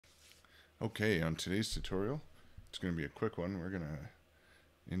Okay, on today's tutorial, it's going to be a quick one. We're going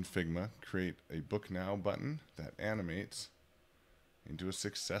to, in Figma, create a Book Now button that animates into a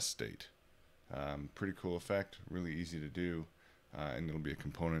success state. Pretty cool effect, really easy to do, and it'll be a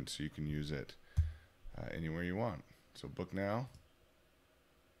component so you can use it anywhere you want. So Book Now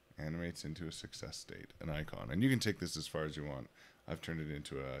animates into a success state, an icon. And you can take this as far as you want. I've turned it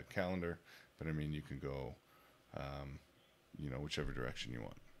into a calendar, but I mean you can go whichever direction you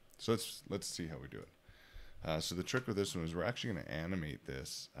want. So let's see how we do it. So the trick with this one is we're actually going to animate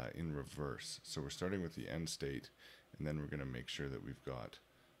this in reverse. So we're starting with the end state, and then we're going to make sure that we've got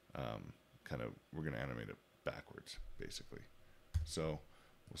we're going to animate it backwards, basically. So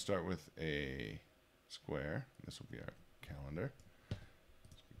we'll start with a square. This will be our calendar. So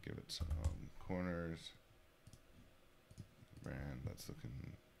give it some corners. Brand, that's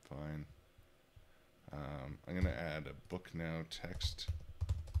looking fine. I'm going to add a Book Now text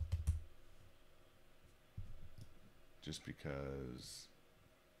just because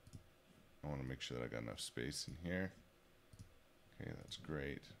I want to make sure that I got enough space in here. Okay, that's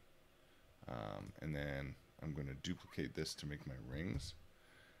great. And then I'm going to duplicate this to make my rings,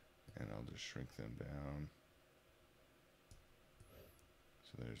 and I'll just shrink them down.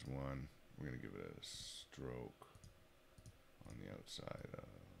 So there's one. We're going to give it a stroke on the outside of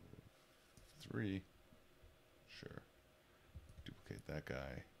 3. Sure. Duplicate that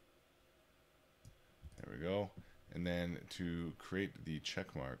guy. There we go. And then to create the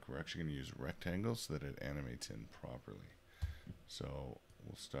check mark, we're actually going to use rectangles so that it animates in properly. So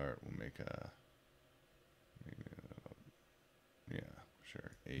we'll start, we'll make a, yeah,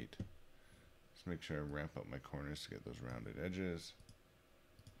 sure, 8. Just make sure I ramp up my corners to get those rounded edges.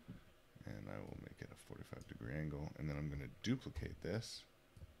 And I will make it a 45-degree angle. And then I'm going to duplicate this,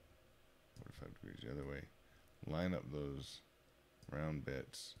 45 degrees the other way, line up those round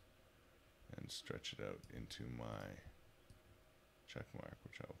bits, and stretch it out into my check mark,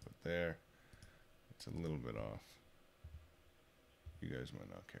 which I'll put there. It's a little bit off. You guys might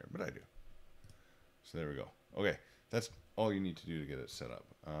not care, but I do. So there we go. Okay, that's all you need to do to get it set up.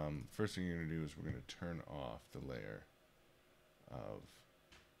 First thing you're going to do is we're going to turn off the layer of,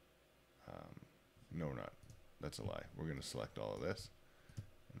 no we're not, that's a lie. We're going to select all of this,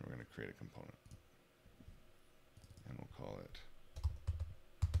 and we're going to create a component. And we'll call it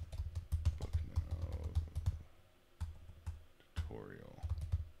Book Now Tutorial,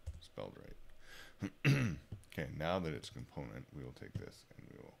 spelled right. Okay, now that it's a component, we will take this and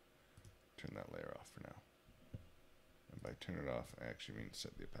we will turn that layer off for now. And by turn it off, I actually mean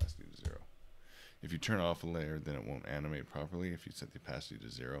set the opacity to 0. If you turn off a layer, then it won't animate properly. If you set the opacity to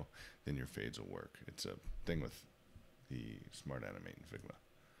 0, then your fades will work. It's a thing with the Smart Animate in Figma.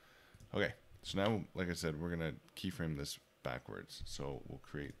 Okay, so now, like I said, we're going to keyframe this backwards. So we'll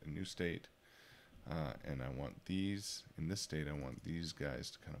create a new state, and I want these, in this state, I want these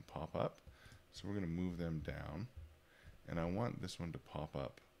guys to kind of pop up. So we're going to move them down, and I want this one to pop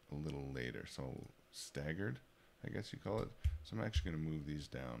up a little later, so staggered, I guess you call it. So I'm actually going to move these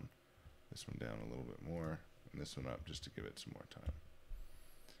down, this one down a little bit more, and this one up just to give it some more time.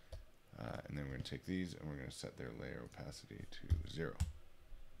 And then we're going to take these and we're going to set their layer opacity to 0.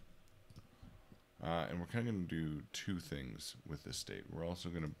 And we're kind of going to do 2 things with this state. We're also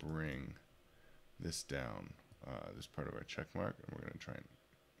going to bring this down, this part of our check mark, and we're going to try and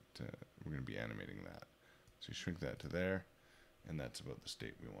we're going to be animating that. So you shrink that to there, and that's about the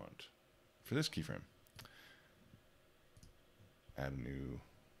state we want for this keyframe. Add a new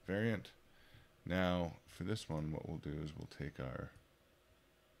variant. Now for this one, what we'll do is we'll take our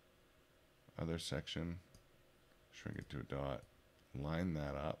other section, shrink it to a dot, line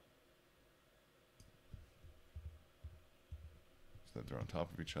that up so that they're on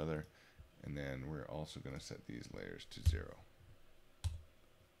top of each other, and then we're also going to set these layers to 0.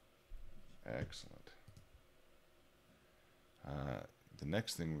 Excellent. The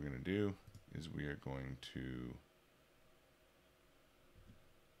next thing we're going to do is we are going to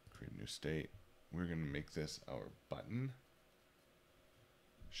create a new state. We're going to make this our button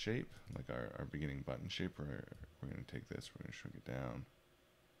shape, like our beginning button shape. We're going to take this, we're going to shrink it down.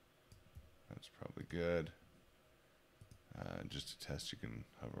 That's probably good. Just to test, you can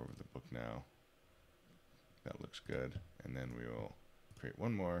hover over the Book Now. That looks good. And then we will create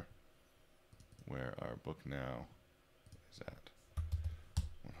one more where our Book Now is at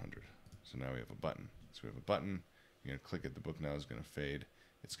 100. So now we have a button. So we have a button. You're going to click it. The Book Now is going to fade.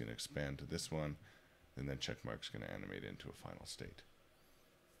 It's going to expand to this one. And then check mark's going to animate into a final state.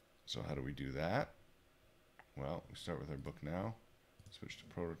 So how do we do that? Well, we start with our Book Now. Switch to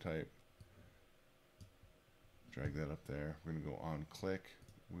prototype. Drag that up there. We're going to go on click.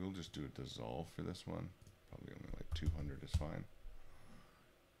 we'll just do a dissolve for this one. Probably only like 200 is fine.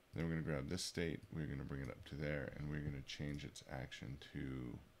 Then we're going to grab this state, we're going to bring it up to there, and we're going to change its action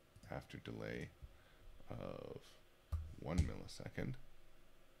to after delay of 1 millisecond.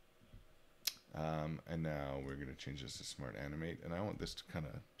 And now we're going to change this to Smart Animate, and I want this to kind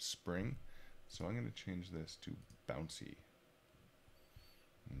of spring, so I'm going to change this to bouncy.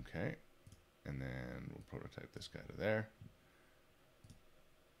 Okay, and then we'll prototype this guy to there.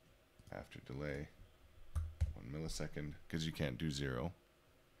 After delay 1 millisecond, because you can't do 0.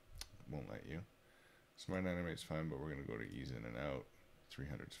 Won't let you. Smart Animate's fine, but we're going to go to ease in and out.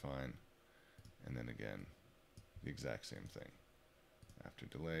 300's fine. And then again, the exact same thing. After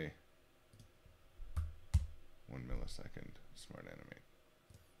delay, 1 millisecond, Smart Animate.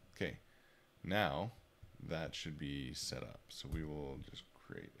 Okay, now that should be set up. So we will just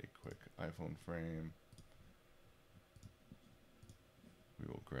create a quick iPhone frame. We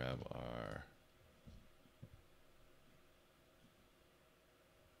will grab our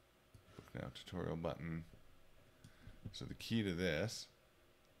Now tutorial button. So the key to this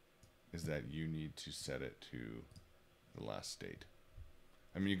is that you need to set it to the last state.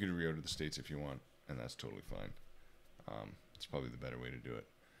 I mean, you could reorder the states if you want, and that's totally fine. It's probably the better way to do it.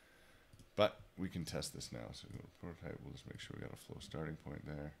 But we can test this now. So we'll go to prototype. We'll just make sure we got a flow starting point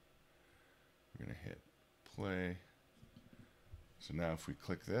there. We're going to hit play. So now if we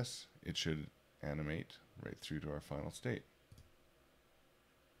click this, it should animate right through to our final state.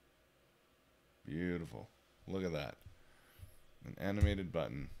 Beautiful. Look at that. An animated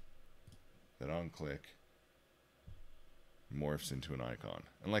button that on click morphs into an icon.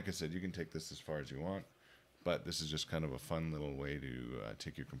 And like I said, you can take this as far as you want, but this is just kind of a fun little way to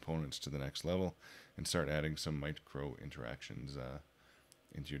take your components to the next level and start adding some micro interactions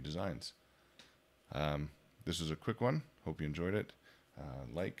into your designs. This was a quick one. Hope you enjoyed it.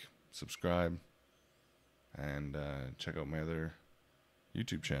 Like, subscribe, and check out my other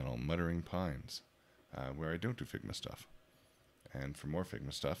YouTube channel, Muttering Pines, where I don't do Figma stuff. And for more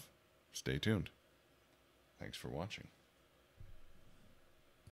Figma stuff, stay tuned. Thanks for watching.